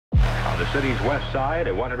The city's west side,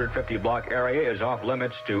 a 150-block area, is off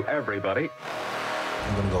limits to everybody.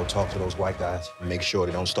 I'm gonna go talk to those white guys and make sure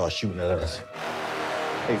they don't start shooting at us.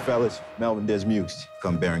 Hey, fellas, Melvin Dismukes,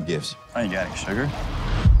 come bearing gifts. I ain't got any sugar.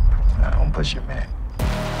 Don't push it, man.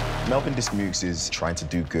 Melvin Dismukes is trying to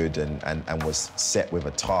do good and was set with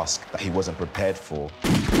a task that he wasn't prepared for.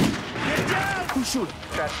 Get down! Who's shooting?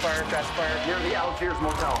 Shots fired near the Algee's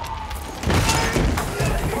motel.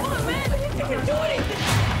 Come on, man! You can do anything!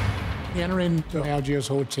 Entering the Algee's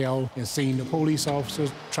hotel and seeing the police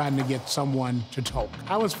officers trying to get someone to talk.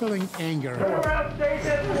 I was feeling anger.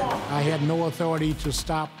 I had no authority to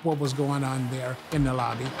stop what was going on there in the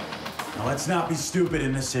lobby. Now, let's not be stupid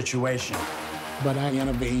in this situation. But I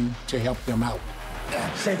intervened to help them out.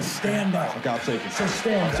 Say stand up. Okay, I'll take it. Say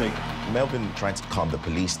stand up. Melvin trying to calm the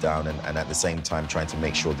police down and at the same time trying to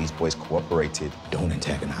make sure these boys cooperated. Don't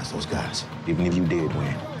antagonize those guys. Even if you did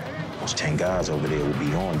win, those 10 guys over there will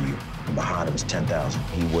be on you. And behind them is 10,000.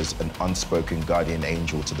 He was an unspoken guardian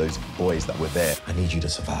angel to those boys that were there. I need you to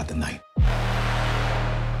survive the night.